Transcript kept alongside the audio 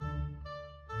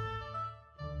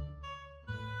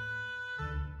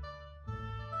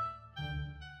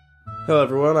Hello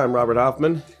everyone, I'm Robert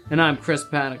Hoffman. And I'm Chris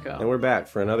Panico. And we're back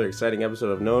for another exciting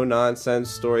episode of No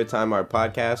Nonsense Storytime, our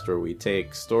podcast where we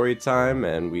take story time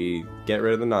and we get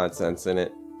rid of the nonsense in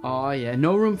it. Oh yeah,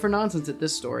 no room for nonsense at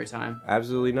this story time.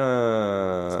 Absolutely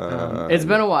not. It's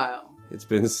been a while. It's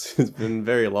been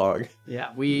very long.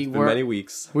 Yeah, many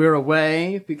weeks. We were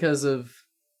away because of...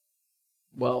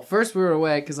 Well, first we were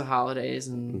away because of holidays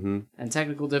and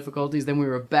technical difficulties. Then we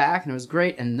were back and it was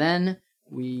great. And then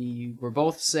we were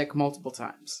both sick multiple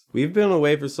times. We've been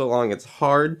away for so long, it's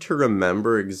hard to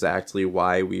remember exactly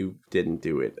why we didn't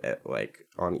do it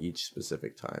on each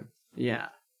specific time. Yeah.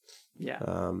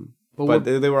 But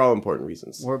they were all important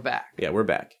reasons. We're back. Yeah, we're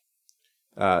back.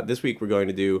 This week we're going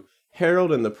to do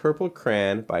Harold and the Purple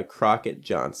Crayon by Crockett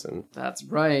Johnson. That's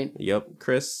right. Yep,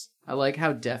 Chris. I like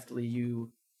how deftly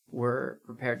you were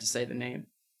prepared to say the name.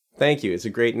 Thank you. It's a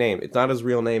great name. It's not his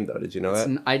real name, though. Did you know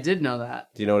that? I did know that.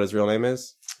 Do you know what his real name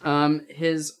is?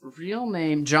 His real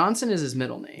name... Johnson is his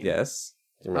middle name. Yes.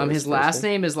 His last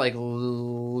name is like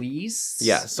Lease.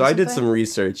 Yeah, so I did some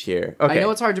research here. Okay. I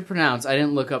know it's hard to pronounce. I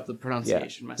didn't look up the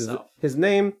pronunciation myself. His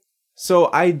name...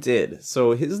 So I did.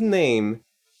 So his name,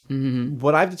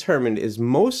 what I've determined is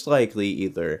most likely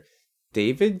either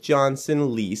David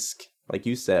Johnson Leask, like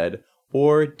you said,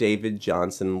 or David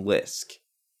Johnson Lisk.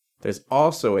 There's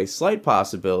also a slight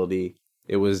possibility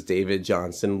it was David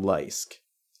Johnson Leisk.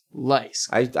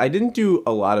 Leisk. I didn't do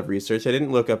a lot of research. I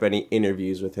didn't look up any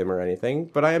interviews with him or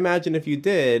anything. But I imagine if you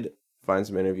did find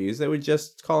some interviews, they would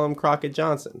just call him Crockett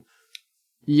Johnson.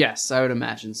 Yes, I would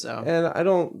imagine so. And I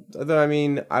don't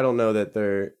know that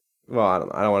they're...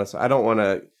 Well, I don't want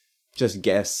to just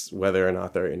guess whether or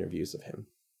not there are interviews of him.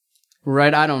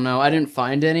 Right, I don't know. I didn't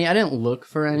find any. I didn't look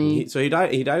for any. He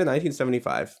died in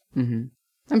 1975.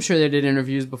 I'm sure they did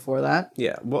interviews before that.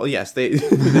 Yeah, well, yes, they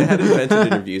had invented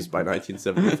interviews by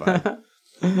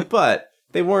 1975. But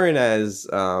they weren't as,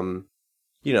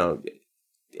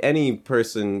 any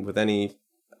person with any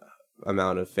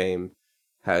amount of fame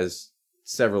has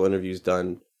several interviews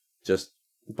done just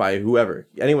by whoever.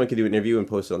 Anyone can do an interview and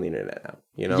post it on the internet now,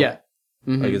 you know? Yeah.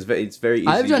 Like it's very easy.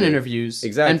 I've done interviews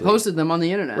and posted them on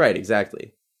the internet. Right,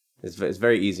 exactly. It's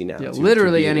very easy now. Yeah,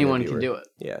 literally anyone can do it.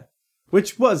 Yeah.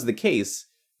 Which was the case,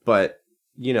 but,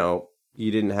 it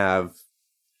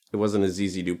wasn't as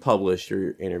easy to publish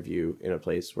your interview in a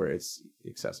place where it's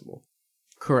accessible.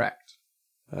 Correct.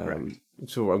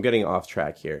 So I'm getting off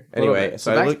track here. Anyway,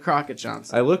 so back to Crockett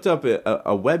Johnson. I looked up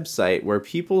a website where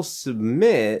people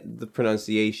submit the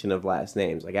pronunciation of last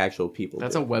names, like actual people.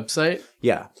 That's a website?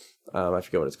 Yeah. I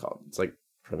forget what it's called. It's like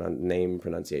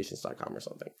namepronunciations.com or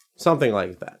something. Something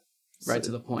like that. Right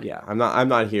to the point. Yeah. I'm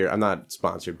not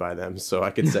sponsored by them, so I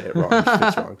could say it wrong if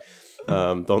it's wrong.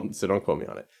 Don't quote me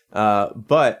on it.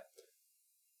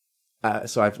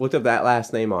 So I've looked up that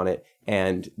last name on it,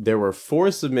 and there were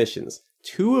 4 submissions.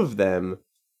 2 of them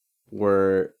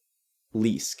were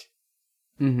Leask,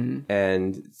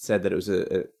 and said that it was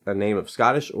a name of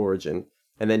Scottish origin.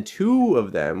 And then 2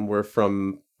 of them were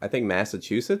from, I think,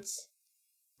 Massachusetts,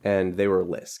 and they were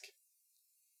Lisk.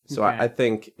 So okay. I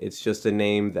think it's just a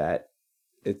name that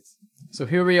it's... So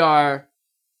here we are,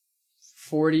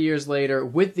 40 years later,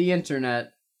 with the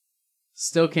internet,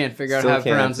 still can't figure out how to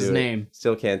pronounce his name.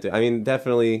 Still can't do it. I mean,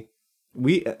 definitely,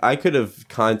 I could have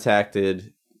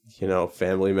contacted...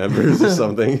 family members or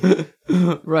something.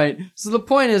 Right. So the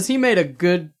point is, he made a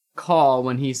good call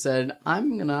when he said,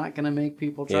 I'm not going to make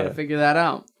people try to figure that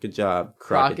out. Good job,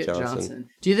 Crockett Johnson.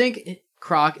 Do you think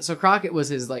Crockett was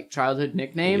his childhood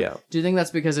nickname? Yeah. Do you think that's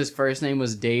because his first name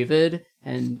was David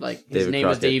and his name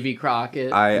was Davy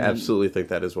Crockett? I absolutely think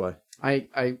that is why. I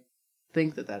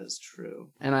think that is true.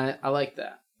 And I like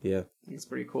that. Yeah. It's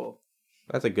pretty cool.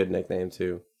 That's a good nickname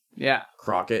too. Yeah.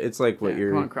 Crockett. It's like what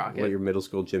your middle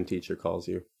school gym teacher calls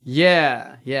you.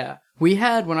 Yeah. We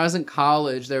had, when I was in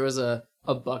college, there was a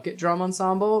bucket drum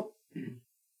ensemble.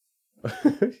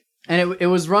 And it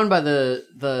was run by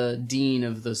the dean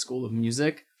of the School of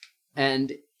Music.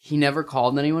 And he never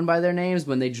called anyone by their names.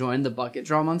 When they joined the bucket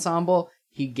drum ensemble,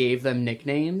 he gave them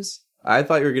nicknames. I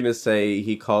thought you were going to say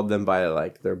he called them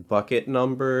by their bucket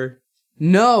number.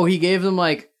 No, he gave them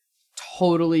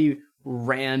totally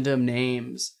random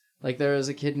names. There was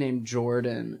a kid named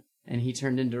Jordan, and he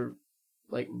turned into,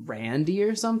 Randy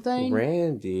or something.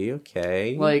 Randy,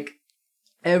 okay.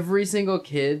 Every single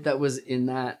kid that was in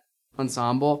that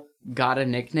ensemble got a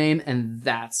nickname, and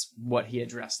that's what he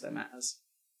addressed them as.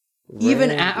 Randy.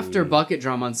 Even after Bucket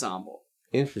Drum Ensemble.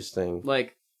 Interesting.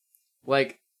 Like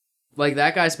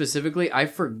that guy specifically, I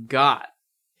forgot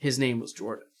his name was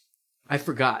Jordan. I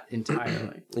forgot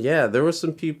entirely. Yeah, there were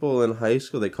some people in high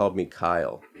school, they called me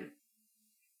Kyle.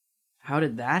 How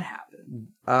did that happen?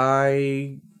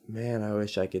 I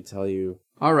wish I could tell you.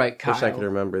 All right, Kyle. Wish I could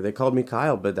remember. They called me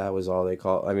Kyle, but that was all they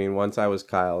called. I mean, once I was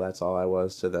Kyle, that's all I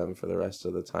was to them for the rest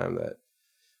of the time that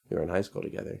we were in high school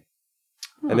together.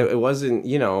 Huh. And it wasn't,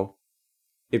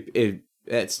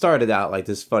 it started out like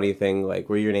this funny thing, like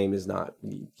where your name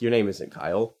isn't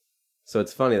Kyle. So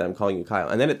it's funny that I'm calling you Kyle.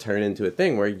 And then it turned into a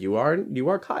thing where you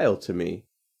are Kyle to me.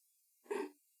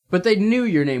 But they knew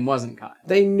your name wasn't Kyle.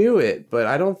 They knew it, but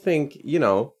I don't think,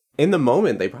 in the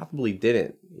moment, they probably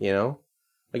didn't,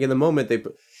 Like, in the moment,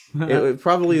 it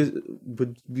probably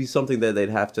would be something that they'd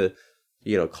have to,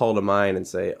 call to mind and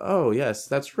say, oh, yes,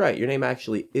 that's right. Your name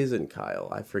actually isn't Kyle.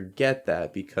 I forget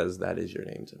that because that is your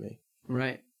name to me.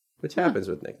 Right. Which happens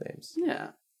with nicknames.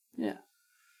 Yeah. Yeah.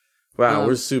 Wow,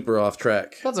 we're super off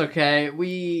track. That's okay.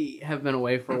 We have been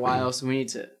away for a while, so we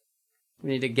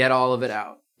need to get all of it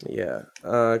out. Yeah.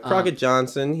 Crockett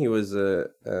Johnson, he was an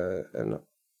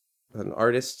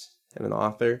artist and an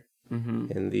author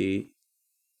in the,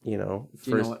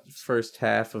 first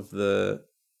half of the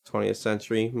 20th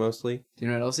century, mostly. Do you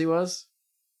know what else he was?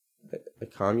 A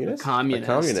communist? A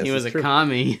communist. He was a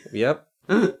commie. Yep.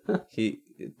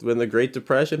 When the Great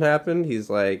Depression happened, he's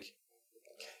like,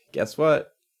 guess what?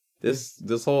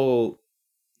 This whole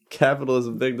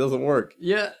capitalism thing doesn't work.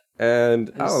 Yeah.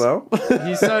 And I don't know.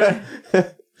 He started...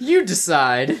 You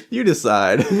decide. You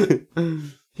decide.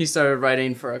 He started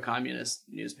writing for a communist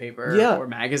newspaper or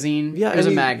magazine. Yeah, it was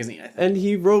a magazine, I think. And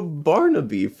he wrote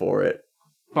Barnaby for it.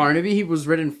 Barnaby? He was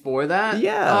written for that?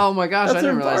 Yeah. Oh my gosh, I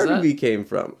didn't realize that. That's where Barnaby came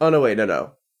from. Oh, no, wait,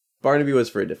 no. Barnaby was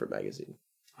for a different magazine.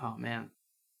 Oh, man.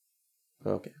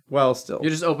 Okay. Well, still. You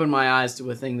just opened my eyes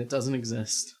to a thing that doesn't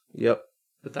exist. Yep.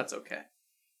 But that's okay.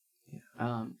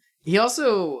 Yeah. He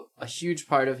also, a huge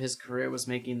part of his career was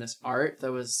making this art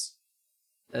that was,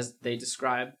 as they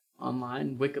describe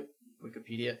online,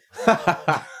 Wikipedia.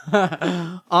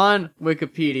 On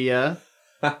Wikipedia.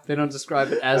 They don't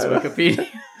describe it as Wikipedia.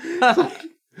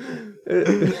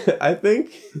 I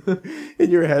think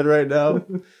in your head right now,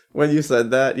 when you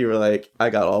said that, you were like, I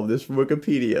got all of this from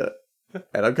Wikipedia.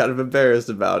 And I'm kind of embarrassed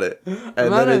about it.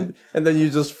 And then you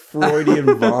just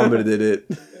Freudian vomited it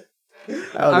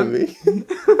out of me.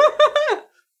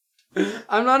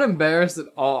 I'm not embarrassed at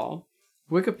all.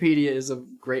 Wikipedia is a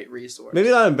great resource. Maybe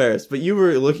not embarrassed, but you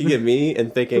were looking at me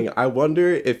and thinking, I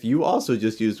wonder if you also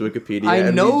just used Wikipedia.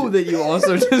 I know that you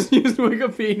also just used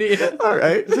Wikipedia. All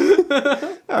right.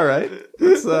 All right.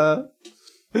 It's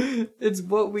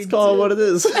what we call it what it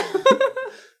is.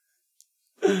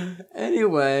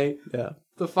 Anyway, yeah.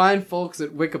 The fine folks at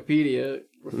Wikipedia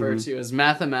refer to as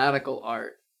mathematical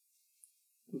art,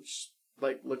 which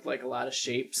look like a lot of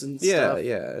shapes and stuff.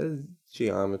 Yeah,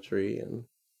 geometry and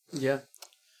yeah.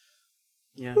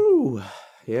 Ooh,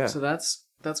 yeah. So that's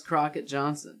Crockett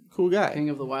Johnson, cool guy, king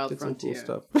of the wild frontier.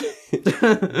 Some cool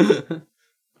stuff.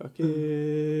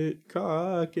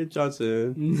 Crockett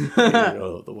Johnson, king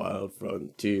of the wild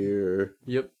frontier.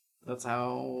 Yep, that's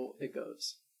how it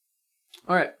goes.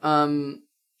 All right,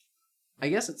 I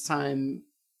guess it's time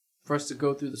for us to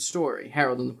go through the story,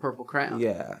 Harold and the Purple Crayon.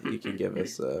 Yeah, you can give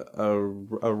us a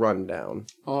rundown.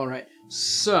 All right,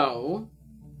 so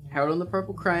Harold and the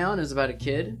Purple Crayon is about a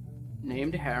kid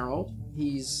named Harold.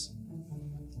 It's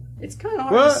kind of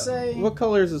hard to say. What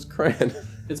color is his crayon?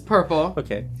 It's purple.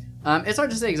 Okay. It's hard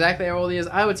to say exactly how old he is.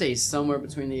 I would say he's somewhere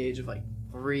between the age of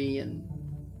 3 and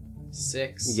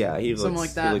 6. Yeah, something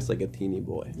like that. He looks like a teeny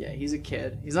boy. Yeah, he's a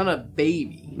kid. He's not a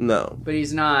baby. No. But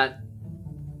he's not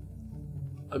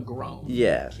a grown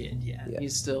kid yet. Yeah.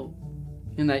 He's still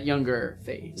in that younger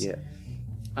phase. Yeah.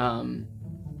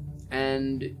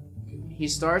 And he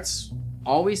starts,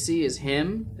 all we see is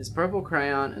him, his purple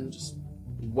crayon, and just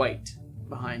white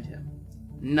behind him.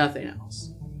 Nothing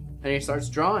else. And he starts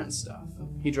drawing stuff.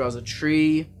 He draws a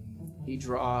tree. He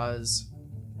draws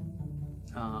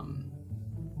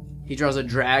a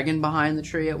dragon behind the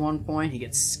tree at one point. He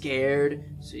gets scared,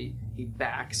 so he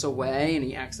backs away, and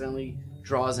he accidentally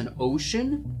draws an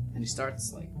ocean, and he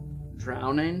starts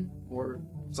drowning or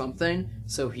something.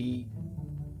 So he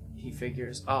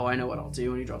figures, oh, I know what I'll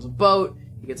do, and he draws a boat.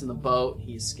 He gets in the boat.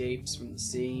 He escapes from the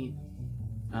sea.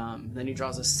 Then he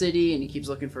draws a city, and he keeps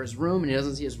looking for his room, and he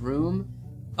doesn't see his room.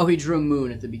 Oh, he drew a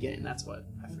moon at the beginning. That's what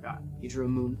I forgot. He drew a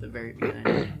moon at the very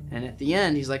beginning. And at the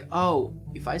end, he's like, oh,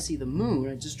 if I see the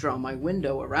moon, I just draw my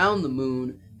window around the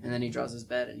moon. And then he draws his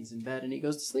bed, and he's in bed, and he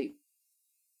goes to sleep.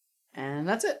 And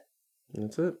that's it.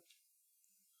 That's it.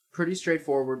 Pretty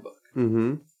straightforward book.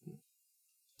 Mm-hmm.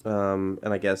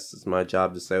 And I guess it's my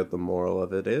job to say what the moral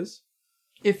of it is.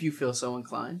 If you feel so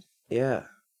inclined. Yeah.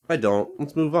 I don't.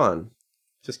 Let's move on.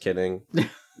 Just kidding.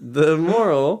 the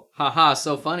moral... Haha,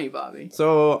 so funny, Bobby.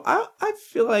 So, I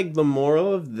feel like the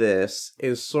moral of this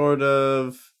is sort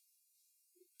of...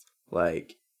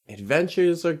 like,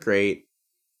 adventures are great,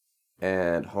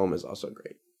 and home is also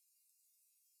great.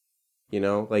 You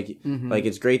know? Like, like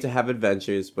it's great to have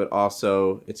adventures, but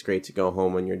also it's great to go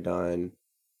home when you're done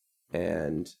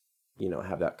and, you know,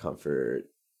 have that comfort.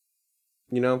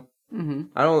 You know?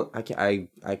 I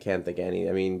can't think of any.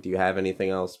 I mean, do you have anything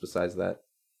else besides that?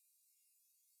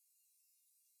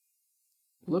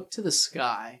 Look to the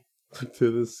sky. Look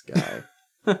to the sky.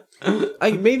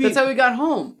 Maybe that's how we got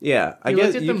home. Yeah, I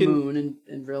guess looked you at the moon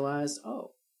and realized,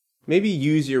 maybe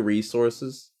use your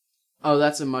resources. Oh,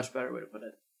 that's a much better way to put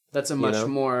it. That's a much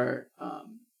more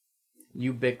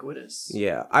ubiquitous.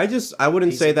 Yeah, I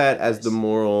wouldn't say that as the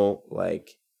moral. Like,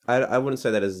 I wouldn't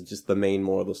say that as just the main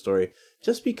moral of the story.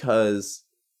 Just because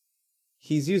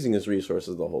he's using his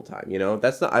resources the whole time. You know,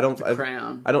 that's not. I don't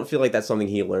feel like that's something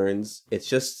he learns. It's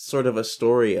just sort of a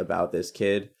story about this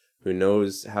kid who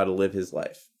knows how to live his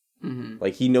life.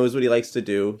 Like, he knows what he likes to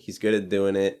do. He's good at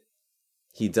doing it.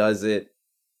 He does it.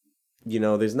 You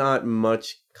know, there's not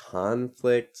much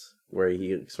conflict where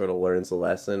he sort of learns a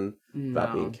lesson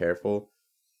about being careful.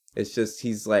 It's just,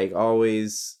 he's like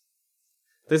always...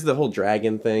 There's the whole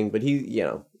dragon thing, but you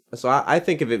know... So I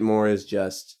think of it more as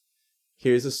just,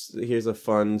 here's a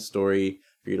fun story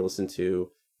for you to listen to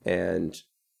and,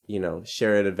 you know,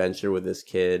 share an adventure with this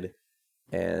kid.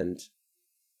 And,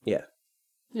 yeah.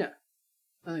 Yeah.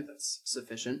 I think that's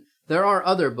sufficient. There are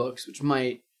other books which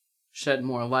might shed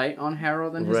more light on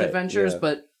Harold and his adventures,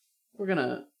 but we're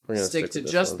gonna stick to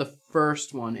just the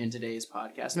first one in today's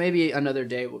podcast. Maybe another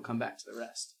day we'll come back to the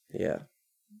rest. Yeah.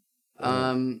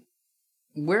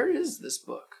 Where is this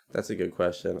book? That's a good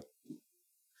question.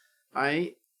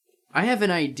 I have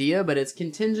an idea, but it's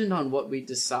contingent on what we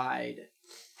decide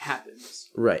happens.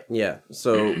 Right, yeah.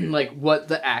 So like what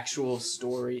the actual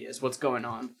story is, what's going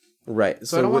on. Right.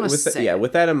 So I don't want to say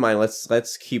with that in mind,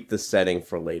 let's keep the setting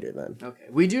for later then. Okay.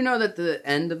 We do know that the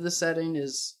end of the setting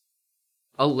is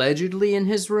allegedly in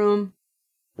his room.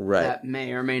 Right. That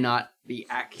may or may not be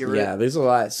accurate. Yeah, there's a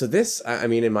lot. So this, I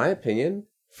mean, in my opinion,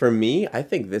 for me, I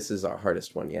think this is our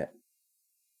hardest one yet.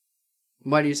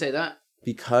 Why do you say that?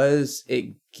 Because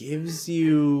it gives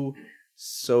you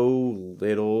so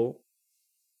little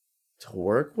to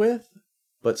work with,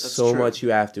 but that's so much you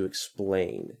have to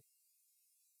explain.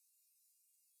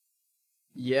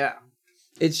 Yeah.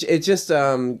 It just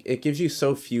it gives you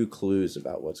so few clues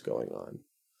about what's going on.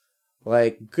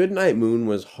 Like, Goodnight Moon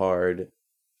was hard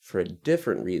for a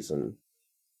different reason.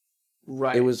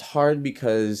 Right. It was hard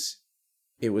because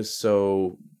it was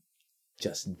so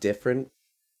just different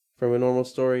from a normal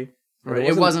story. Right.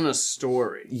 It wasn't a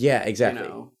story. Yeah, exactly. You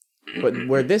know? But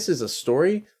where this is a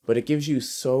story, but it gives you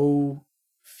so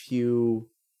few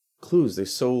clues.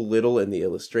 There's so little in the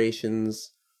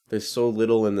illustrations. There's so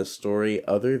little in the story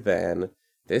other than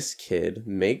this kid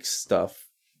makes stuff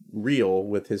real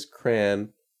with his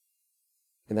crayon,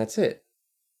 and that's it.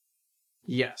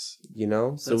 Yes. You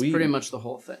know? So that's pretty much the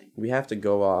whole thing. We have to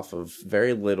go off of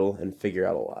very little and figure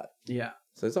out a lot. Yeah.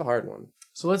 So it's a hard one.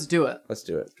 So let's do it. Let's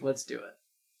do it. Let's do it.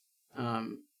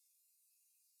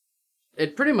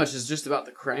 It pretty much is just about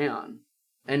the crayon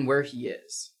and where he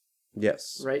is.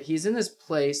 Yes. Right? He's in this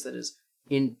place that is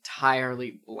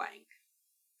entirely blank.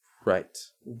 Right.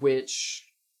 Which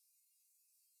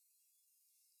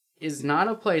is not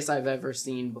a place I've ever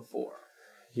seen before.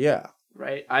 Yeah.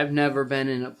 Right? I've never been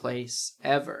in a place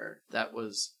ever that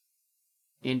was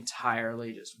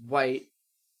entirely just white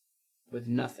with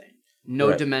nothing.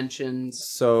 No dimensions.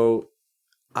 So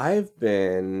I've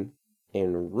been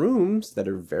in rooms that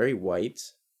are very white.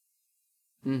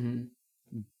 Mm-hmm.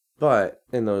 But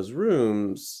in those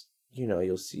rooms, you know,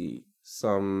 you'll see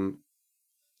some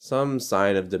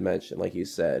sign of dimension, like you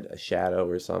said, a shadow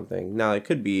or something. Now, it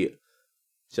could be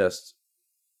just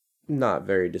not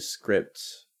very descript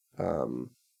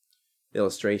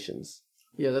illustrations.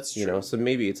 Yeah, that's true. You know, so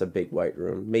maybe it's a big white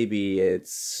room. Maybe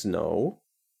it's snow.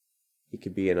 It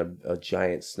could be in a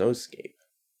giant snowscape.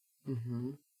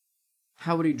 Mm-hmm.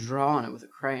 How would he draw on it with a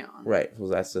crayon? Right, well,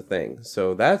 that's the thing.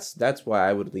 So that's why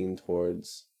I would lean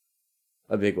towards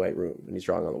a big white room, and he's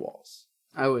drawing on the walls.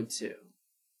 I would too.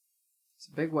 It's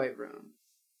a big white room.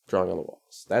 Drawing on the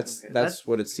walls. That's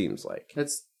what it seems like. That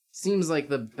seems like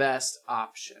the best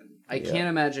option. I can't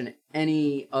imagine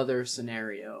any other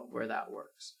scenario where that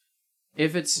works.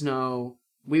 If it's snow,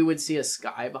 we would see a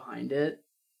sky behind it.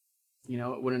 You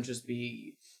know, it wouldn't just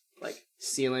be like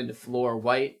ceiling to floor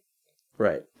white.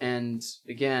 Right. And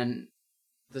again,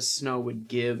 the snow would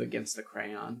give against the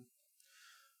crayon.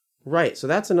 Right. So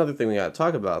that's another thing we got to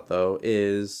talk about, though,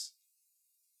 is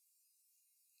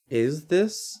Is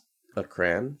this a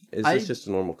crayon? Is this just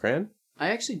a normal crayon? I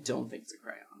actually don't think it's a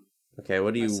crayon. Okay,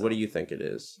 what do you think it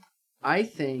is? I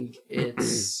think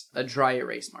it's a dry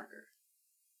erase marker.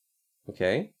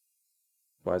 Okay.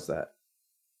 Why is that?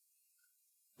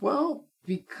 Well,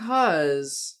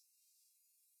 because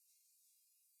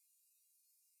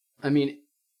I mean,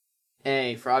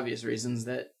 for obvious reasons,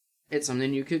 that it's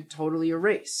something you could totally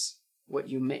erase what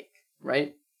you make,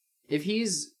 right? If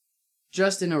he's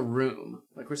just in a room,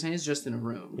 like we're saying, he's just in a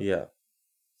room. Yeah.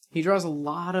 He draws a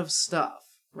lot of stuff,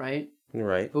 right?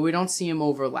 Right. But we don't see him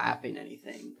overlapping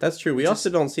anything. That's true. We also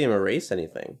don't see him erase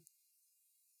anything.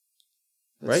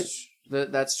 Right?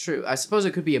 That's true. I suppose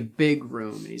it could be a big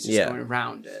room and he's just going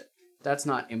around it. That's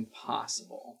not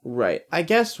impossible. Right. I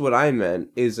guess what I meant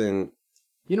isn't...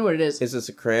 You know what it is? Is this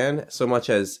a crayon? So much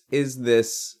as, is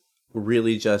this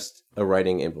really just a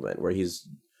writing implement where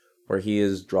he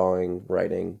is drawing,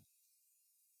 writing?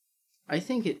 I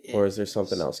think it is. Or is there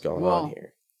something else going on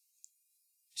here?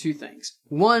 Two things.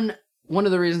 One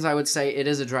of the reasons I would say it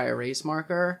is a dry erase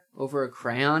marker over a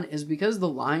crayon is because the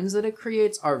lines that it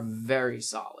creates are very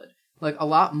solid. Like a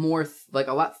lot more,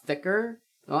 a lot thicker,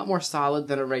 a lot more solid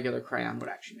than a regular crayon would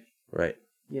actually make. Right.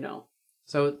 You know?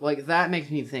 So, that makes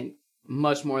me think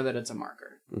much more that it's a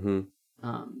marker.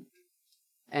 Mm-hmm.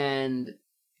 And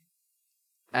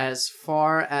as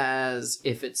far as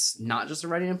if it's not just a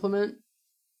writing implement,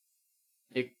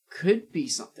 it could be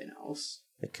something else.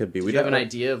 It could be. Do you have an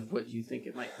idea of what you think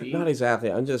it might be? Not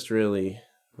exactly. I'm just really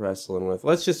wrestling with.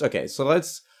 Let's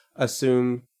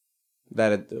assume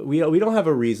that we don't have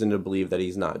a reason to believe that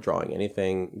he's not drawing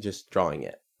anything, just drawing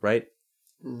it, right?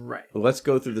 Right. Let's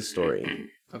go through the story.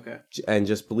 Okay. And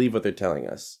just believe what they're telling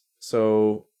us.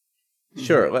 So,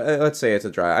 sure, let's say it's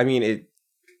a dry. I mean,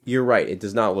 you're right. It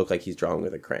does not look like he's drawing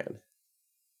with a crayon.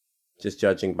 Just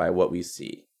judging by what we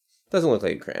see. Doesn't look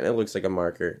like a crayon. It looks like a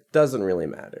marker. Doesn't really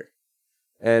matter.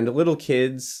 And little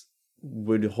kids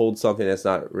would hold something that's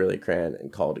not really a crayon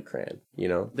and call it a crayon. You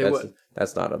know? They would.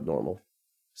 That's not abnormal.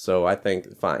 So I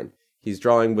think, fine. He's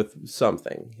drawing with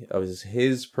something. It was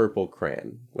his purple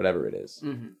crayon, whatever it is.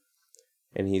 Mm-hmm.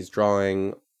 And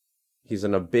he's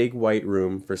in a big white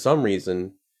room for some reason,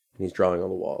 and he's drawing on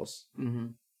the walls.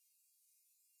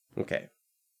 Mm-hmm. Okay.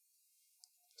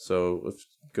 So let's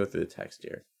go through the text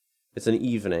here. It's an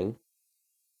evening.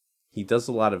 He does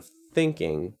a lot of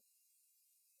thinking,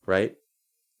 right?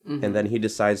 Mm-hmm. And then he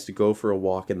decides to go for a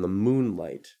walk in the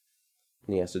moonlight,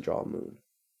 and he has to draw a moon.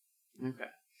 Okay.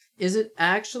 Is it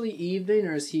actually evening,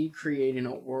 or is he creating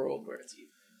a world where it's evening?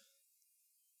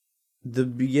 The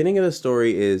beginning of the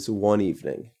story is one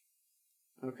evening.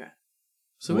 Okay.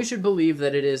 So we should believe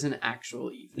that it is an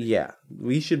actual evening. Yeah.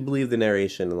 We should believe the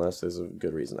narration unless there's a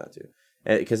good reason not to.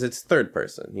 Because it's third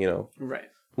person, you know? Right.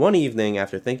 One evening,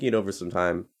 after thinking it over some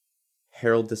time,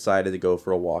 Harold decided to go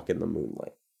for a walk in the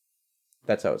moonlight.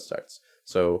 That's how it starts.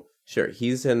 So, sure,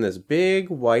 he's in this big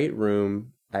white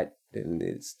room, and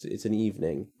it's an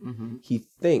evening. Mm-hmm. He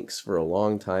thinks for a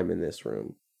long time in this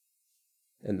room.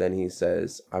 And then he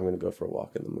says, I'm going to go for a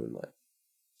walk in the moonlight.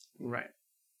 Right.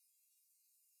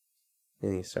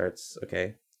 And he starts,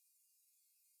 okay.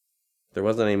 If there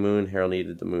wasn't any moon, Harold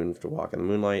needed the moon to walk in the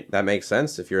moonlight. That makes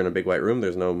sense. If you're in a big white room,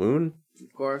 there's no moon.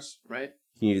 Of course, right?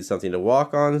 He needed something to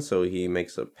walk on, so he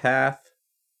makes a path.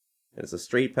 And it's a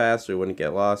straight path, so he wouldn't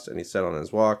get lost. And he set on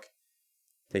his walk,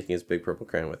 taking his big purple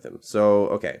crayon with him. So,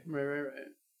 okay. Right.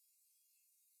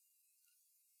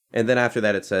 And then after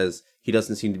that, it says he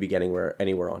doesn't seem to be getting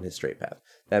anywhere on his straight path.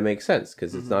 That makes sense,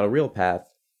 because it's not a real path.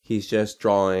 He's just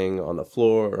drawing on the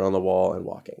floor or on the wall and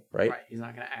walking, right? Right. He's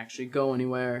not going to actually go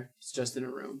anywhere. He's just in a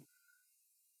room.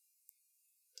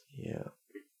 Yeah.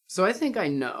 So I think I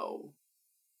know.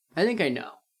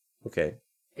 Okay.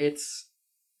 It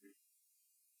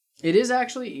is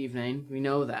actually evening. We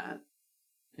know that.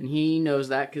 And he knows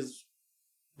that because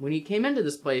when he came into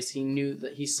this place, he knew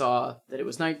that he saw that it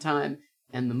was nighttime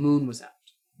and the moon was out.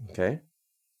 Okay.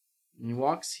 And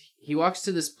he walks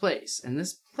to this place. And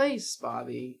this place,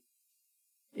 Bobby,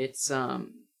 it's like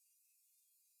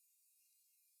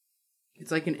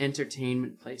an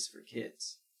entertainment place for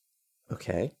kids.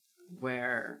 Okay.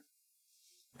 Where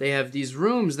they have these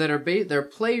rooms that are they're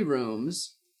playrooms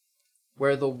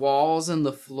where the walls and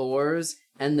the floors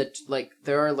and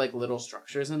there are little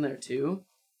structures in there too.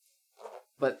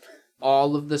 But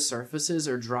all of the surfaces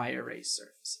are dry erase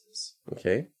surfaces.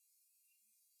 Okay.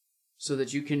 So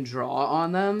that you can draw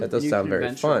on them. That does sound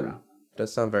very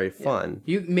fun.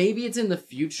 Maybe it's in the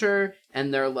future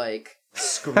and they're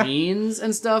screens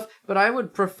and stuff, but I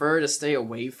would prefer to stay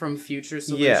away from future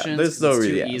solutions. Yeah, there's no it's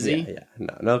too really easy.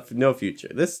 No future.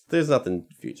 There's nothing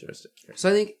futuristic here. So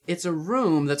I think it's a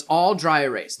room that's all dry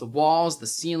erase. The walls, the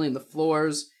ceiling, the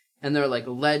floors, and there are like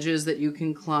ledges that you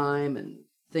can climb and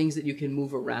things that you can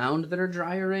move around that are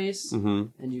dry erase,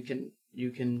 and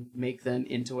you can make them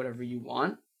into whatever you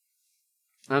want.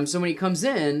 So when he comes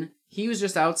in, he was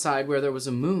just outside where there was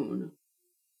a moon.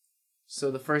 So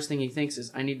the first thing he thinks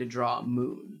is, I need to draw a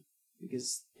moon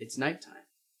because it's nighttime.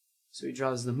 So he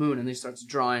draws the moon and he starts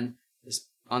drawing this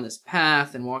on this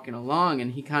path and walking along,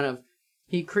 and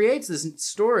he creates this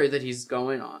story that he's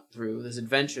going on through, this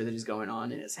adventure that he's going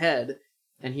on in his head,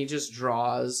 and he just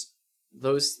draws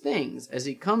those things as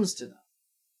he comes to them.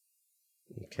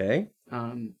 Okay.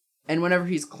 And whenever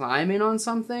he's climbing on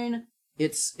something,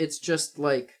 it's just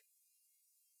like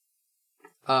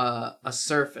a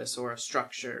surface or a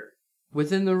structure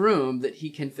within the room that he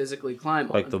can physically climb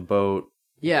on. Like the boat.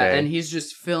 Yeah, okay. And he's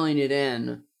just filling it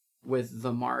in with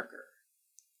the marker.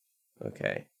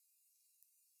 Okay.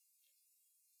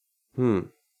 Now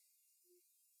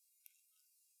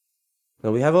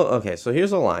we have okay, so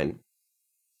here's a line.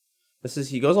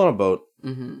 He goes on a boat,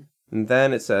 and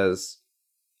then it says,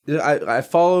 I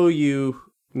follow you.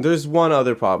 There's one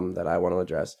other problem that I want to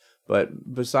address,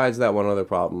 but besides that one other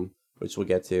problem, which we'll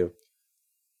get to.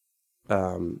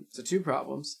 So 2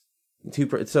 problems.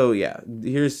 So yeah,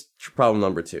 here's problem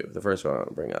number 2. The first one I want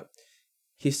to bring up.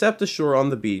 He stepped ashore on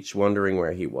the beach, wondering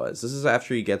where he was. This is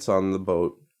after he gets on the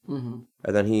boat, and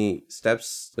then he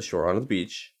steps ashore on the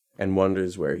beach and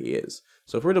wonders where he is.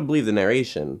 So if we're to believe the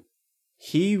narration,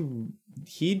 he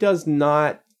does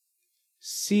not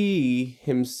see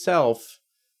himself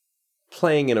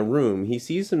playing in a room. He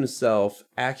sees himself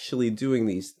actually doing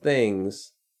these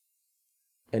things,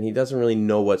 and he doesn't really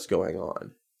know what's going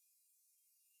on.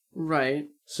 Right.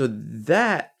 So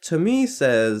that, to me,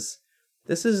 says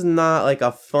this is not like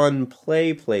a fun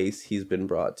play place he's been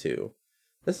brought to.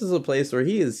 This is a place where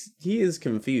he is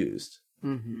confused.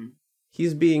 Mm-hmm.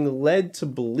 He's being led to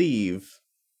believe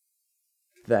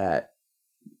that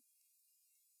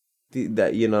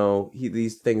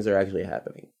these things are actually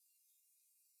happening.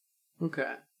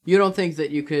 Okay. You don't think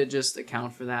that you could just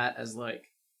account for that as like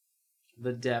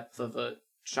the depth of a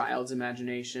child's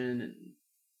imagination and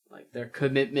like their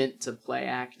commitment to play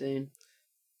acting?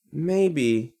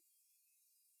 Maybe.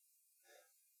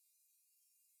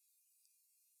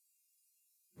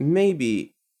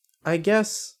 I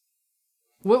guess.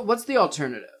 What's the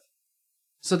alternative?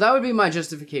 So that would be my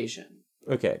justification.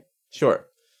 Okay, sure.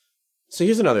 So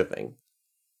here's another thing.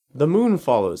 The moon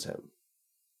follows him.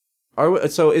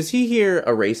 So is he here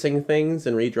erasing things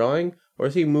and redrawing, or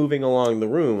is he moving along the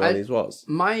room on these walls?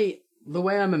 The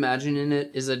way I'm imagining it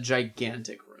is a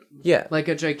gigantic room. Yeah. Like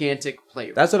a gigantic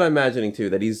playroom. That's what I'm imagining too,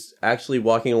 that he's actually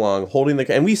walking along, holding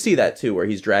and we see that too, where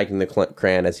he's dragging the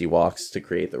crayon as he walks to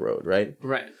create the road, right?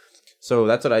 Right. So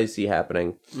that's what I see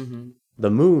happening. Mm-hmm.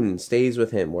 The moon stays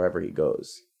with him wherever he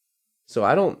goes. So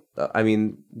how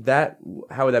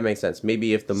would that make sense?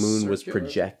 Maybe if the moon was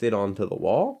projected onto the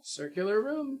wall? Circular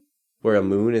room. Where a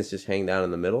moon is just hanging down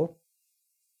in the middle?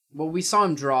 Well, we saw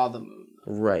him draw the moon,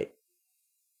 though. Right.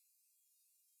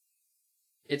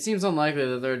 It seems unlikely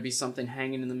that there would be something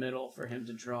hanging in the middle for him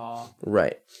to draw.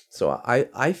 Right. So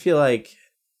I feel like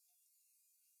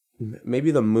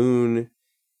maybe the moon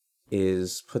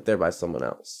is put there by someone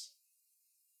else.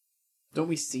 Don't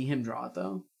we see him draw it,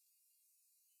 though?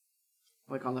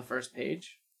 Like on the first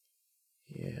page?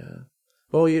 Yeah.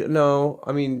 Well, no.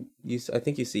 I mean, I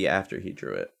think you see after he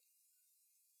drew it.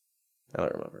 I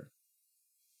don't remember.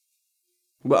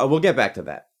 Well, we'll get back to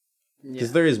that.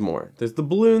 Because there is more. There's the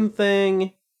balloon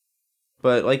thing.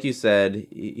 But like you said,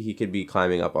 he could be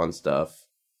climbing up on stuff.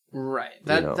 Right.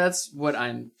 That's what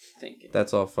I'm thinking.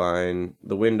 That's all fine.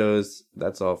 The windows,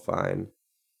 that's all fine.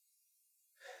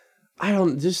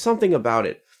 There's something about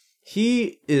it.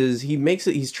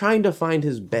 He's trying to find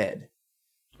his bed.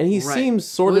 And he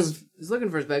seems he's looking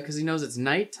for his bed because he knows it's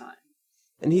nighttime.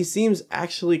 And he seems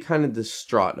actually kind of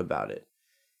distraught about it.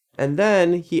 And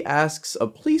then he asks a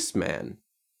policeman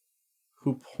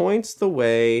who points the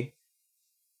way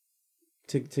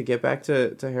to get back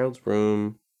to Harold's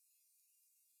room.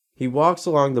 He walks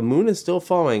along. The moon is still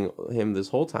following him this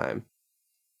whole time.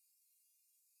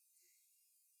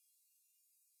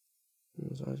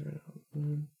 His eyes are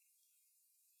on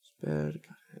his bed.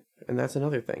 And that's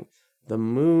another thing. The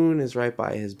moon is right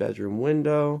by his bedroom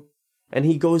window. And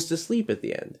he goes to sleep at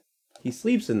the end. He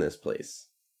sleeps in this place.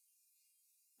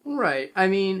 Right. I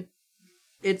mean,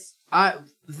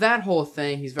 that whole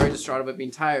thing, he's very distraught about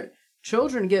being tired.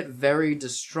 Children get very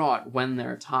distraught when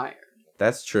they're tired.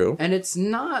 That's true. And it's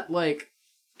not like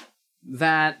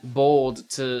that bold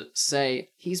to say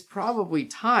he's probably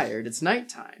tired. It's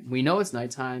nighttime. We know it's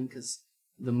nighttime because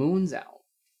the moon's out,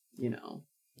 you know?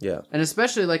 Yeah. And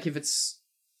especially like if it's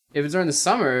during the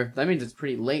summer, that means it's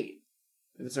pretty late.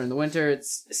 If it's during the winter,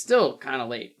 it's still kind of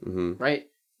late, right?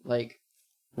 Like,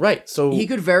 right. So he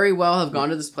could very well have gone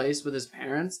to this place with his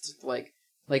parents to like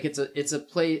it's a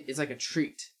play. It's like a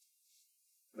treat,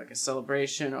 like a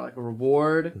celebration or like a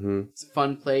reward. It's a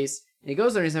fun place. And he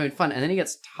goes there and he's having fun, and then he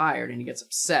gets tired and he gets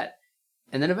upset,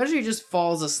 and then eventually he just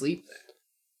falls asleep there.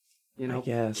 You know,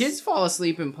 kids fall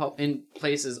asleep in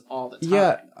places all the time.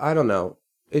 Yeah, I don't know.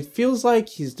 It feels like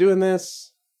he's doing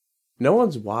this. No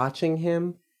one's watching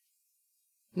him.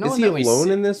 Is he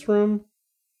alone in this room?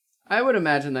 I would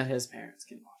imagine that his parents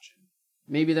can watch him.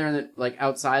 Maybe they're in the, like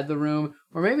outside the room,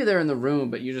 or maybe they're in the room,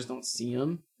 but you just don't see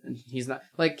him, and he's not.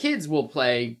 Like kids will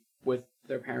play with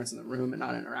their parents in the room and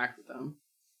not interact with them.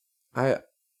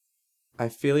 I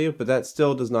feel you, but that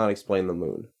still does not explain the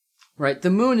moon. Right, the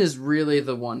moon is really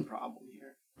the one problem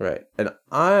here. Right, and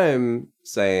I'm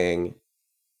saying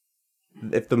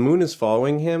if the moon is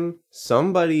following him,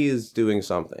 somebody is doing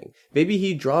something. Maybe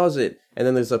he draws it, and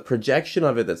then there's a projection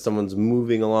of it that someone's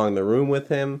moving along the room with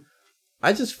him.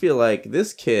 I just feel like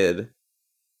this kid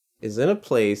is in a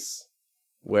place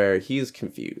where he's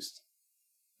confused.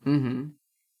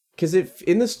 Because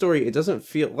in the story, it doesn't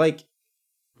feel like...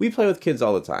 We play with kids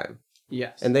all the time.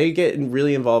 Yes. And they get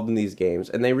really involved in these games,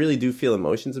 and they really do feel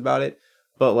emotions about it.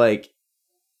 But, like,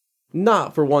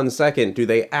 not for 1 second do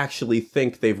they actually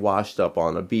think they've washed up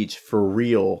on a beach for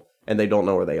real, and they don't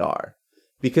know where they are.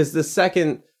 Because the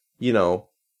second, you know,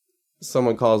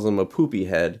 someone calls them a poopy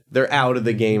head, they're out of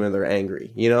the game and they're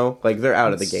angry, you know? Like, they're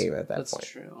out of the game at that point. That's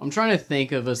true. I'm trying to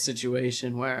think of a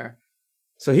situation where...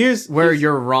 So here's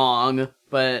you're wrong,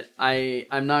 but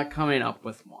I'm not coming up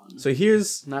with one. So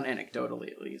here's... Not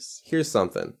anecdotally, at least. Here's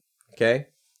something, okay?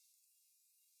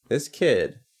 This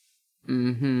kid...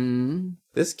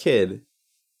 This kid...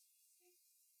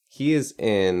 He is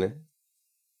in...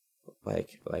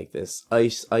 Like this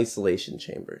isolation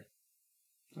chamber.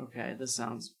 Okay, this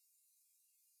sounds...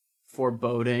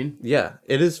 foreboding. Yeah,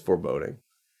 it is foreboding.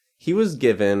 He was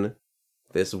given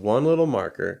this one little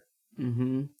marker...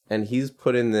 And he's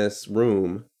put in this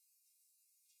room,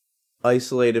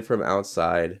 isolated from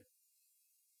outside,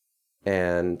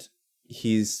 and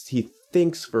he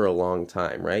thinks for a long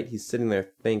time, right? He's sitting there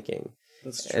thinking.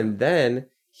 That's true. And then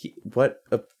what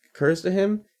occurs to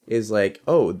him is like,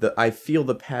 I feel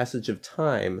the passage of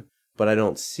time, but I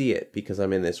don't see it because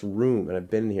I'm in this room and I've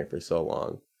been in here for so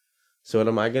long. So what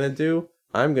am I going to do?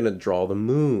 I'm going to draw the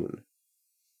moon.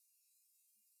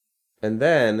 And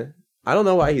then... I don't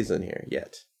know why he's in here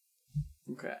yet.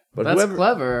 Okay. But that's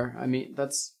clever. I mean,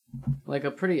 that's like a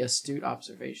pretty astute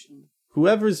observation.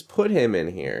 Whoever's put him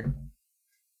in here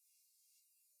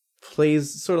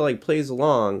plays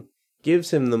along, gives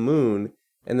him the moon,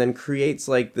 and then creates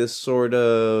like this sort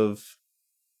of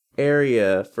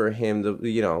area for him to,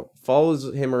 you know,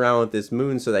 follows him around with this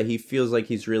moon so that he feels like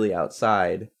he's really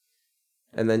outside.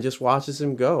 And then just watches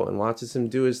him go and watches him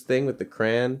do his thing with the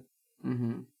crayon.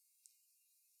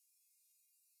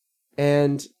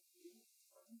 And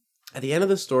at the end of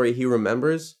the story, he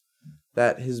remembers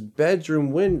that his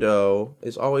bedroom window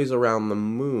is always around the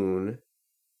moon.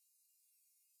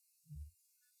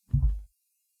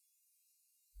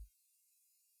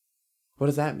 What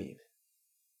does that mean?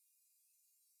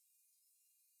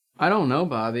 I don't know,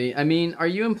 Bobby. I mean, are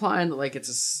you implying that like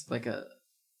it's like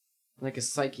a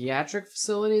psychiatric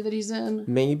facility that he's in?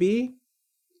 Maybe.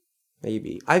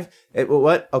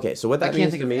 What? Okay, so what that means to me... I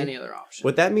can't think of any other option.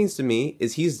 What that means to me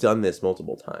is he's done this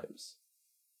multiple times.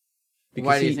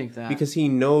 Why do you think that? Because he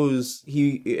knows,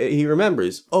 he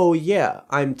remembers, oh yeah,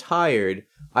 I'm tired,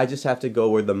 I just have to go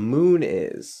where the moon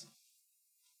is.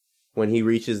 When he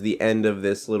reaches the end of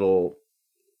this little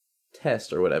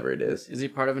test or whatever it is. Is he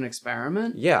part of an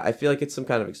experiment? Yeah, I feel like it's some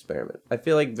kind of experiment. I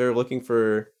feel like they're looking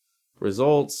for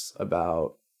results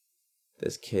about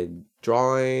this kid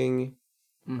drawing...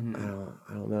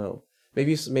 I don't know.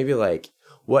 Maybe like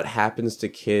what happens to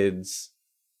kids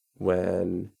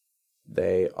when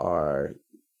they are,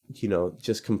 you know,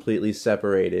 just completely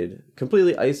separated,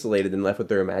 completely isolated and left with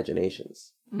their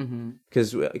imaginations.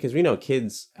 Because we know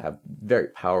kids have very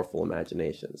powerful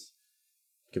imaginations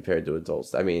compared to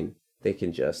adults. I mean, they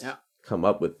can just come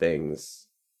up with things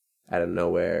out of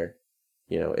nowhere.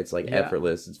 You know, it's like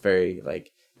effortless. It's very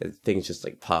like things just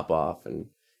like pop off and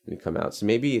come out. So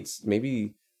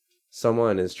maybe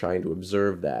someone is trying to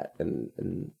observe that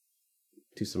and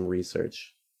do some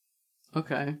research.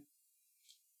 Okay.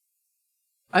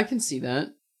 I can see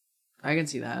that.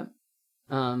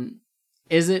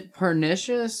 Is it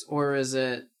pernicious or is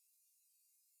it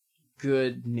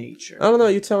good nature? I don't know.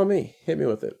 You tell me. Hit me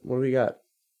with it. What do we got?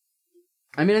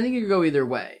 I mean, I think you could go either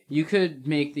way. You could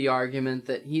make the argument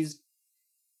that he's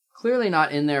clearly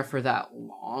not in there for that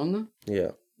long.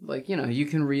 Yeah. Like, you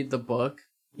can read the book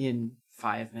in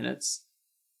 5 minutes.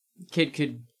 Kid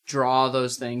could draw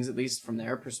those things, at least from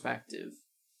their perspective,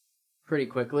 pretty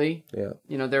quickly.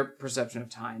 Yeah. Their perception of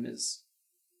time is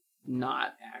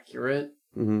not accurate,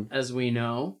 as we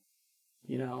know.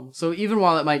 So even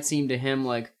while it might seem to him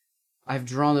like, I've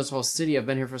drawn this whole city, I've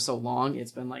been here for so long,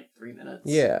 it's been like 3 minutes.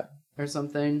 Yeah. Or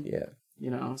something.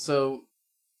 Yeah. So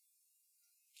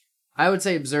I would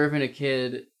say observing a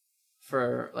kid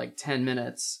for like 10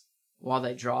 minutes while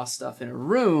they draw stuff in a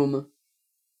room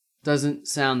doesn't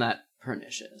sound that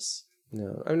pernicious.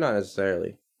 No, I'm not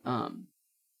necessarily.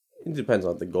 It depends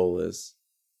on what the goal is.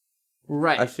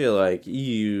 Right. I feel like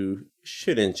you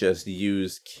shouldn't just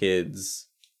use kids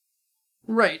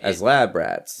as lab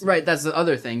rats. Right, that's the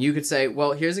other thing. You could say,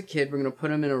 well, here's a kid, we're going to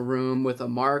put him in a room with a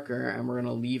marker, and we're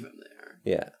going to leave him there.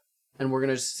 Yeah. And we're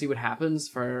going to see what happens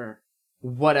for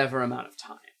whatever amount of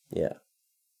time. Yeah.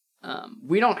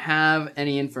 We don't have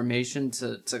any information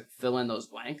to fill in those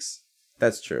blanks.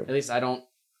 That's true. At least I don't,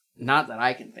 not that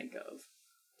I can think of.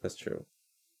 That's true.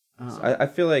 So I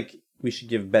feel like we should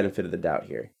give benefit of the doubt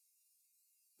here.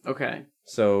 Okay.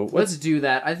 So let's do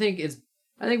that. I think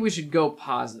we should go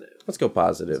positive. Let's go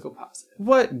positive. Let's go positive.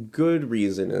 What good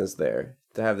reason is there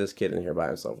to have this kid in here by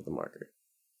himself with a marker?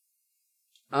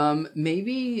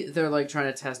 Maybe they're like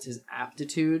trying to test his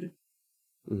aptitude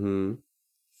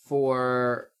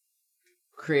for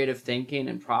creative thinking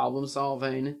and problem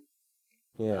solving.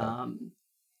 Yeah.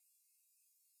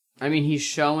 I mean, he's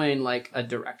showing like a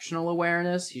directional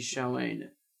awareness. He's showing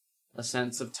a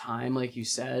sense of time, like you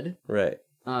said. Right.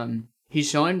 He's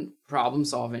showing problem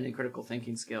solving and critical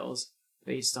thinking skills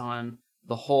based on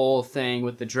the whole thing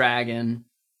with the dragon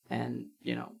and,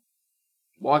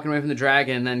 walking away from the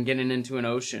dragon and then getting into an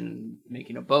ocean and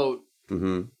making a boat.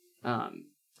 Mm-hmm.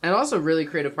 And also really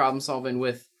creative problem solving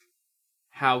with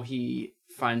how he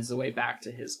finds the way back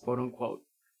to his quote unquote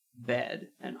bed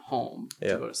and home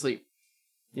to go to sleep.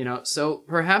 So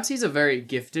perhaps he's a very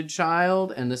gifted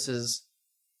child and this is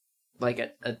like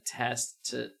a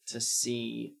test to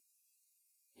see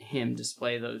him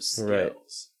display those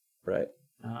skills. Right.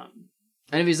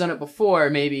 And if he's done it before,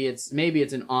 maybe it's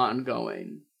an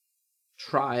ongoing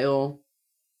trial.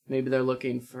 Maybe they're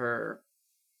looking for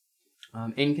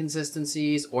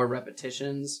inconsistencies or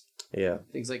repetitions. Yeah.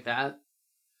 Things like that.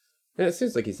 And it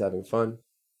seems like he's having fun.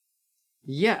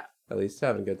 Yeah. At least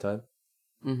having a good time.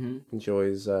 Mm-hmm.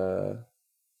 Enjoys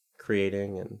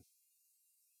creating and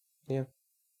yeah.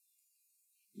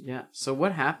 Yeah. So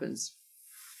what happens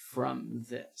from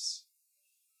this?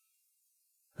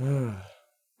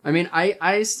 I mean,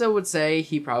 I still would say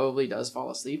he probably does fall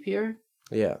asleep here.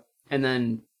 Yeah. And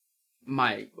then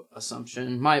my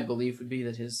belief would be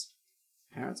that his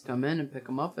parents come in and pick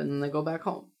him up and then they go back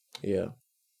home. Yeah.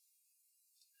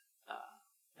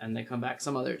 And they come back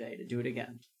some other day to do it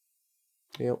again.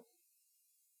 Yep.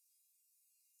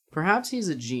 Perhaps he's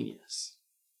a genius.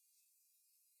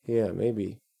 Yeah,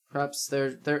 maybe. Perhaps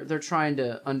they're trying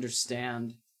to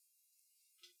understand.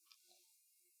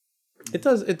 It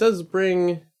does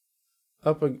bring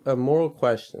up a moral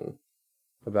question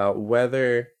about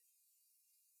whether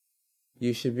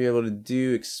you should be able to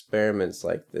do experiments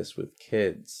like this with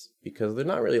kids because they're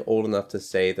not really old enough to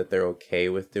say that they're okay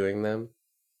with doing them.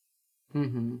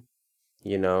 Mm-hmm.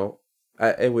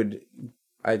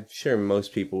 I'm sure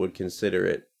most people would consider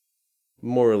it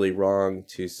morally wrong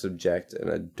to subject an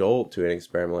adult to an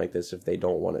experiment like this if they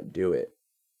don't want to do it.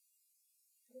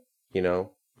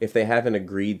 If they haven't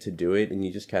agreed to do it and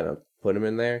you just kind of put them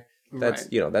in there, that's,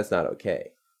 right. That's not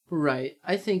okay. Right.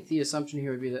 I think the assumption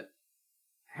here would be that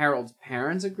Harold's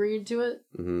parents agreed to it.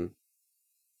 Mm-hmm.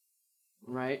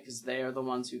 Right? Because they are the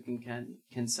ones who can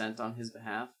consent on his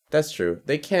behalf. That's true.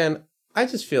 They can. I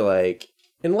just feel like,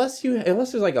 unless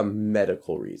there's like a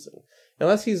medical reason,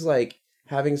 unless he's like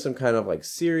having some kind of like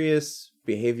serious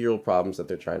behavioral problems that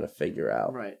they're trying to figure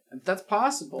out. Right. That's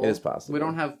possible. It is possible. We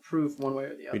don't have proof one way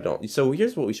or the other. We don't. So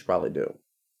here's what we should probably do.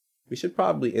 We should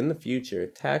probably, in the future,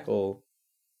 tackle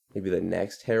maybe the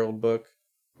next Harold book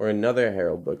or another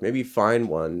Harold book. Maybe find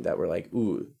one that we're like,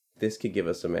 ooh, this could give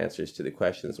us some answers to the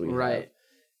questions we have.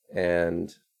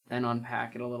 And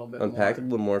unpack it a little bit Unpack it a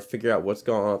little more, figure out what's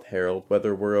going on with Harold,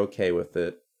 whether we're okay with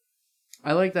it.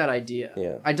 I like that idea.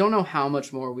 Yeah. I don't know how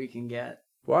much more we can get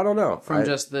Well, I don't know. From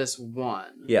just this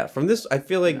one. Yeah, from this, I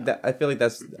feel like I feel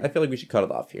like we should cut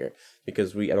it off here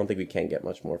because I don't think we can get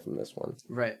much more from this one.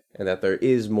 Right. And that there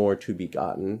is more to be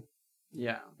gotten.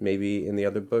 Yeah. Maybe in the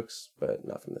other books, but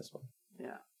not from this one.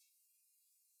 Yeah.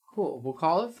 Cool. We'll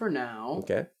call it for now.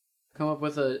 Okay. Come up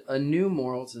with a new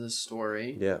moral to this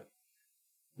story. Yeah.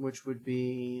 Which would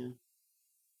be...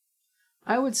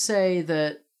 I would say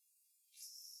that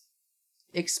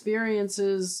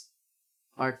experiences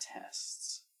are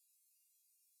tests.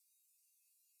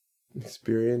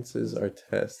 Experiences are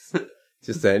tests.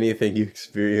 Just anything you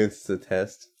experience is a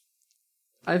test.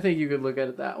 I think you could look at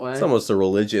it that way. It's almost a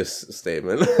religious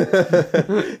statement.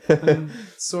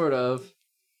 Sort of.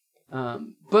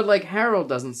 But like Harold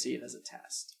doesn't see it as a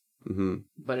test. Mm-hmm.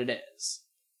 But it is.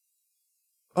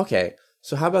 Okay,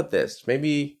 so how about this?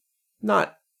 Maybe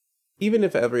not, even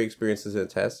if every experience is a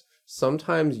test,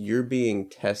 sometimes you're being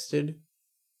tested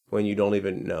when you don't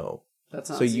even know. That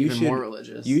sounds even more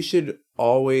religious. You should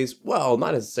always, well,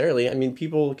 not necessarily. I mean,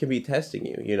 people can be testing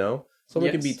you, you know?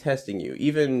 Someone can be testing you,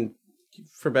 even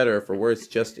for better or for worse,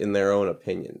 just in their own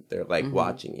opinion. They're like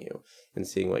watching you and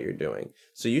seeing what you're doing.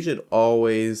 So you should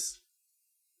always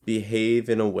behave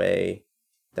in a way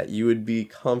that you would be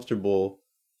comfortable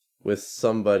with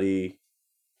somebody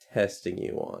testing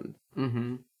you on.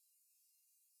 Mm-hmm.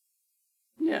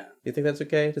 Yeah. You think that's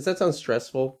okay? Does that sound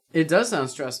stressful? It does sound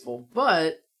stressful,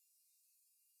 but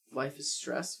life is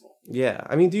stressful. Yeah.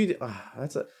 I mean, dude, I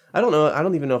don't know. I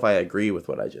don't even know if I agree with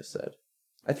what I just said.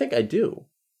 I think I do.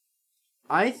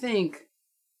 I think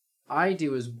I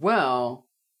do as well,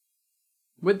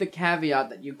 with the caveat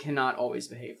that you cannot always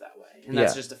behave that way. And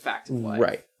that's just a fact of life.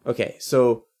 Right. Okay,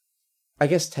 so I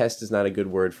guess test is not a good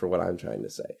word for what I'm trying to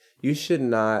say. You should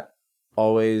not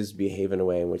always behave in a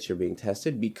way in which you're being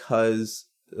tested, because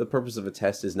the purpose of a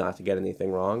test is not to get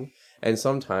anything wrong. And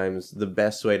sometimes the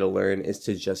best way to learn is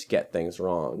to just get things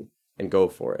wrong and go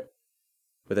for it.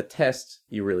 With a test,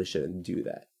 you really shouldn't do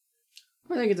that.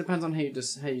 I think it depends on how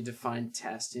you define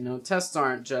test. You know, tests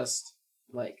aren't just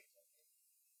like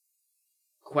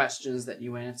questions that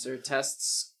you answer.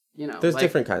 Tests, you know, there's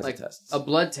different kinds of tests. A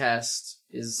blood test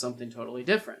is something totally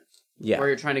different. Yeah. Where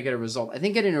you're trying to get a result. I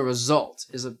think getting a result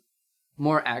is a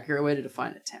more accurate way to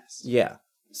define a test. Yeah.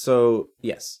 So,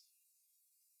 yes.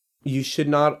 You should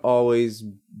not always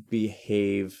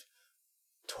behave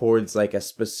towards like a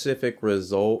specific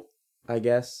result, I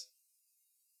guess.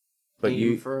 But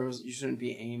you shouldn't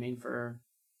be aiming for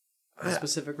a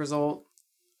specific result.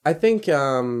 I think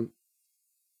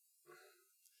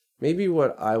maybe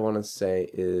what I want to say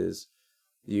is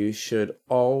you should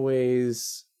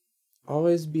always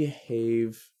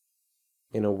behave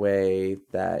in a way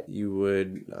that you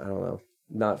would, I don't know,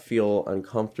 not feel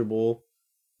uncomfortable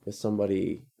with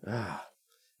somebody.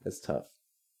 It's tough.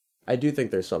 I do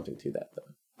think there's something to that,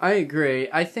 though. I agree.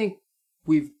 I think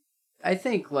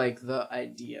like the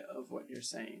idea of what you're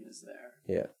saying is there.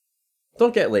 Yeah.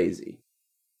 Don't get lazy.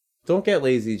 Don't get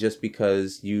lazy just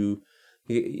because you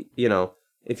know,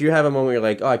 if you have a moment where you're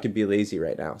like, oh, I could be lazy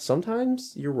right now.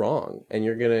 Sometimes you're wrong and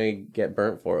you're going to get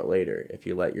burnt for it later if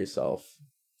you let yourself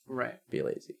be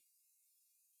lazy.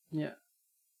 Yeah.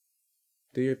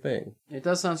 Do your thing. It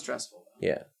does sound stressful, though.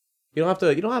 Yeah. You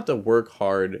don't have to work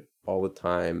hard all the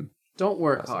time. Don't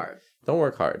work hard. Don't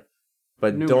work hard.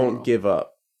 But don't give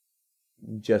up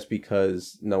just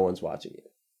because no one's watching you.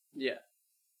 Yeah.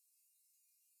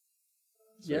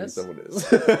 So yes. Someone is.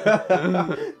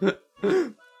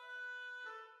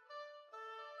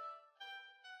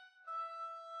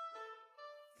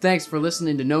 Thanks for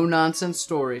listening to No Nonsense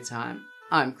Storytime.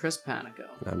 I'm Chris Panico.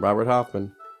 I'm Robert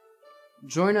Hoffman.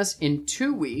 Join us in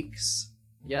 2 weeks.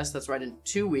 Yes, that's right. In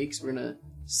 2 weeks, we're going to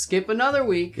skip another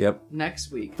week. Yep.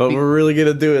 Next week. But we're really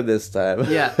going to do it this time.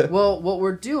 Yeah. Well, what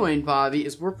we're doing, Bobby,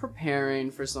 is we're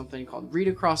preparing for something called Read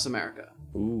Across America.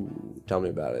 Ooh, tell me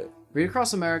about it. Read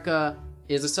Across America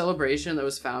is a celebration that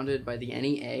was founded by the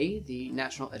NEA, the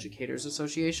National Educators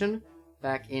Association,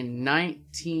 back in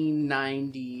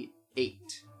 1998.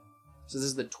 So this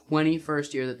is the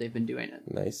 21st year that they've been doing it.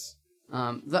 Nice.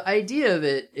 The idea of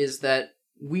it is that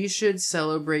we should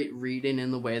celebrate reading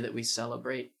in the way that we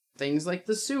celebrate things like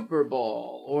the Super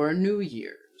Bowl or New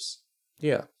Year's.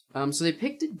 Yeah. So they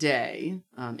picked a day.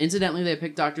 Incidentally, they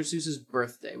picked Dr. Seuss's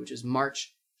birthday, which is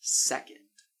March 2nd.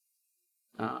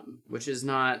 Which is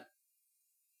not...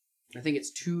 I think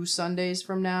it's 2 Sundays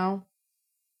from now.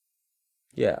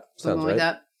 Yeah, something like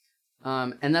that.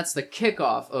 And that's the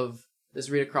kickoff of this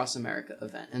Read Across America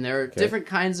event. And there are different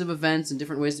kinds of events and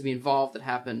different ways to be involved that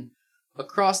happen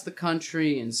across the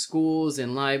country, in schools,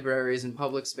 in libraries, in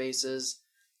public spaces.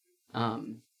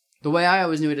 The way I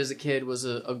always knew it as a kid was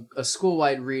a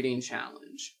school-wide reading challenge.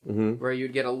 challenge where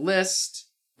you'd get a list,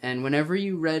 and whenever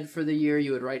you read for the year,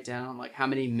 you would write down like how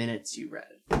many minutes you read.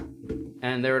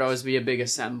 And there would always be a big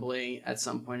assembly at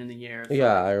some point in the year.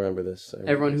 Yeah, I remember this.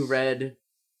 Everyone who read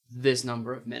this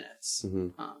number of minutes.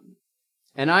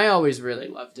 And I always really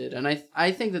loved it. And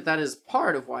I think that is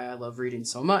part of why I love reading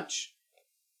so much.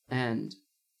 And,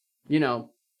 you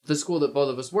know, the school that both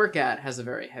of us work at has a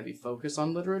very heavy focus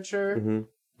on literature.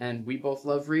 And we both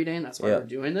love reading. That's why we're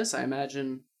doing this. I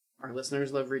imagine our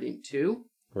listeners love reading too.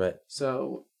 Right.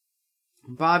 So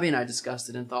Bobby and I discussed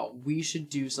it and thought we should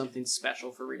do something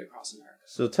special for Read Across America.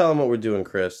 So tell them what we're doing,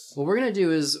 Chris. What we're going to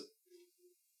do is,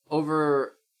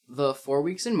 over the 4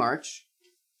 weeks in March,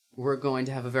 we're going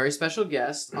to have a very special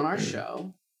guest on our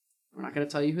show. We're not going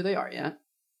to tell you who they are yet,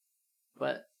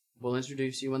 but we'll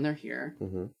introduce you when they're here.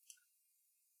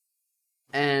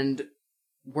 And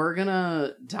we're going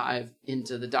to dive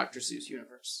into the Dr. Seuss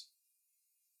universe.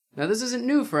 Now, this isn't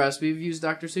new for us. We've used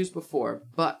Dr. Seuss before,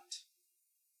 but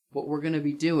what we're going to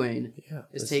be doing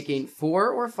is taking 4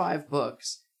 or 5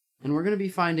 books, and we're going to be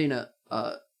finding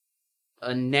a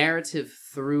narrative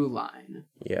through line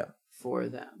for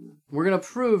them. We're going to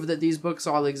prove that these books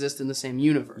all exist in the same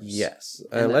universe. Yes.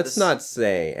 And let's not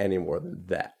say any more than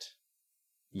that.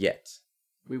 Yet.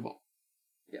 We won't.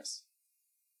 Yes.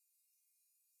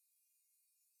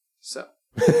 So,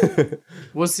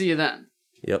 we'll see you then.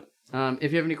 Yep.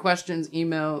 If you have any questions,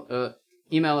 email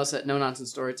us at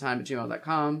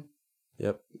nononsensestorytime@gmail.com.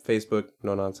 Yep. Facebook,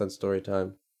 No Nonsense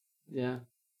Storytime. Yeah.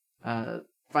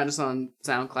 Find us on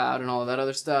SoundCloud and all of that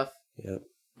other stuff. Yep.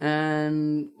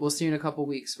 And we'll see you in a couple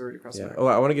weeks for Read Across America. Oh,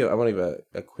 I want to give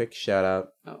a quick shout out.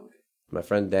 Oh, okay. My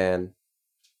friend Dan.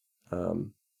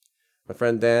 My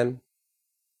friend Dan,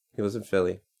 he lives in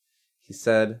Philly. He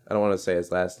said, I don't want to say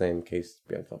his last name in case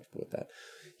you'd be uncomfortable with that.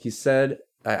 He said,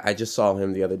 I just saw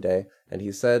him the other day, and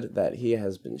he said that he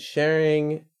has been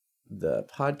sharing the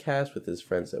podcast with his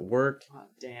friends at work. Oh,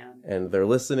 damn. And they're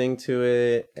listening to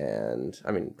it, and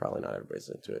I mean, probably not everybody's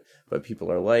listening to it, but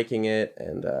people are liking it,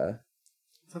 and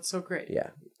that's so great. Yeah,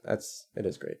 it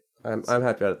is great. I'm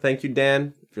happy about it. Thank you,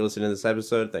 Dan, if you're listening to this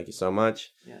episode. Thank you so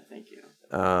much. Yeah, thank you.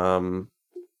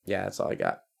 Yeah, that's all I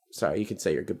got. Sorry, you can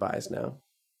say your goodbyes now.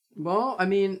 Well, I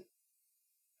mean,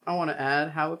 I want to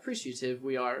add how appreciative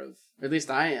we are of, or at least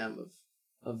I am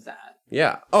of that.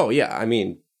 Yeah. Oh, yeah. I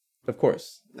mean, of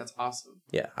course. That's awesome.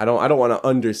 Yeah. I don't want to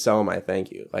undersell my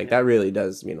thank you. Like, that really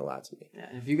does mean a lot to me. Yeah.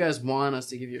 And if you guys want us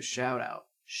to give you a shout out,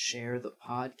 share the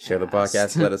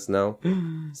podcast. Let us know.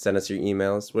 Send us your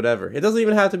emails, whatever. It doesn't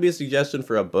even have to be a suggestion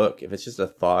for a book. If it's just a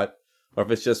thought, or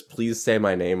if it's just please say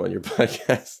my name on your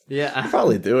podcast. Yeah. I'll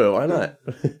probably do it. Why not?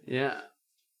 Yeah.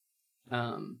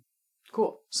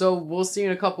 Cool. So we'll see you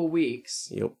in a couple weeks.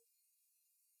 Yep.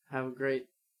 Have a great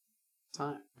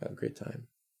time. Have a great time.